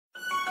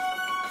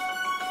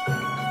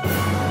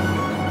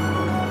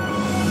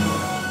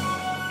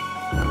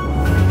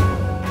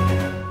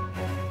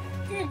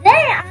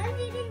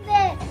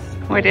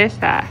What is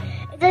that?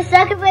 It's a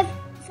sucker with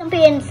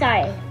something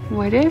inside.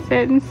 What is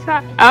it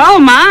inside? Oh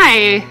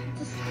my!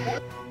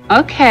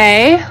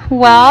 Okay,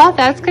 well,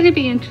 that's going to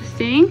be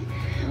interesting.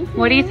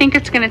 What do you think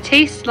it's going to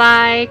taste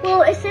like?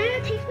 Well, it's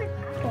going to taste like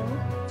apple.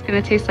 It's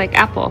going to taste like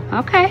apple.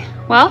 Okay,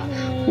 well,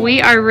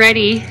 we are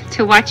ready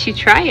to watch you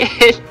try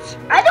it.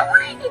 I don't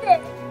want to eat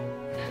it.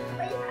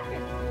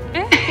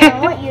 I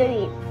want you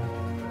to eat.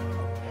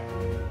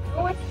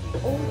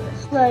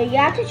 Well, you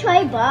have to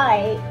try a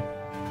bite.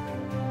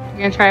 You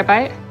gonna try a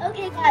bite?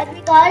 Okay, guys,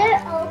 we got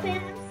it open.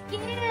 I'm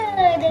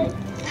scared.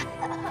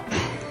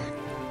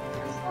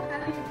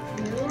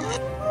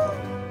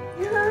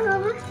 No,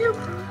 looks so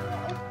cool.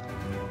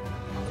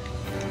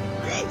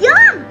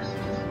 Yum!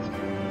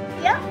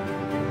 Yum!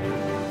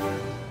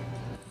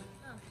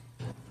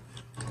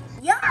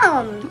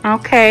 Yum!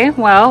 Okay,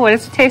 well, what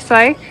does it taste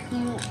like?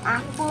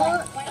 Apple.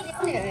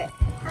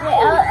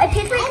 It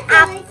tastes like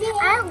apple.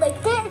 I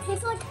licked it. It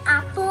tastes like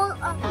apple.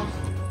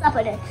 Stop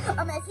it. It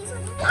tastes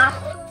like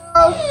apple.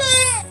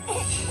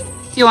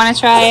 Do you want to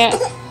try it?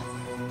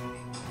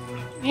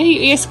 Yeah, you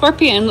eat a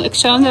scorpion. Look,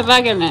 show them the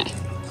bug in it.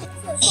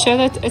 Show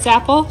that it's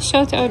apple.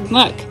 Show it to Odin.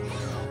 Look.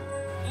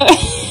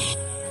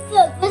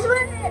 Look, this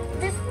one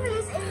is.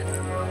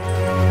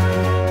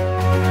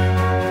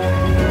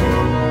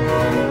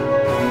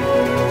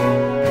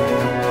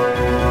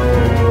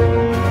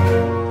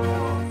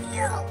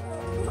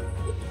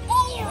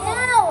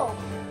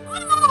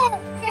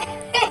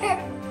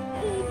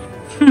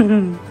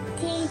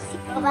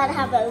 I'm about to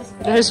have those.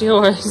 There's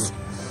yours.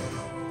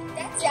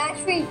 That's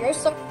actually your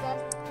success.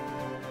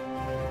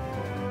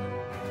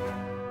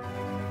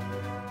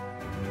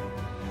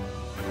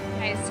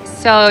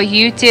 So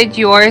you did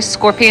your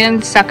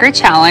scorpion sucker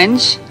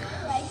challenge. I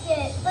liked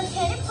it. But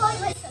candy point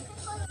with sucker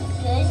point was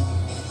good,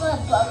 but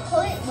bug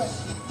point was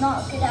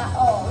not good at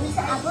all. It was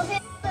apple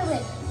flavor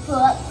with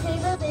bug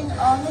flavor and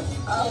all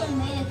mixed up and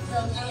made it so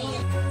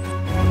sweet.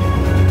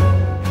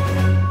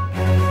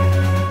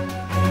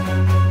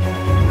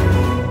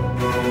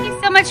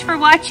 Much for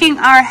watching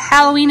our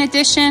Halloween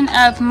edition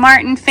of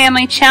Martin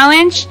Family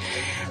Challenge.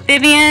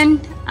 Vivian,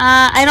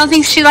 I don't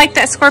think she liked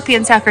that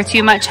scorpion sucker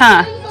too much,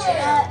 huh?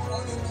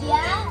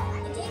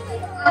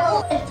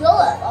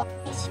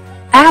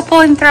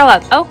 Apple and throw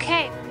up.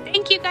 Okay.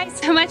 Thank you guys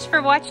so much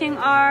for watching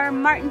our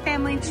Martin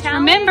Family Challenge.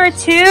 Remember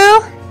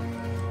to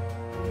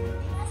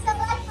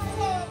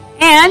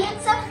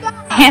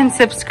and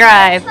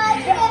subscribe.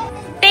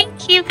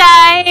 Thank you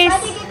guys.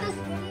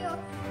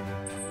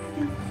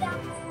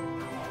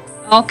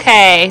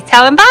 Okay,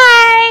 tell them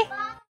bye.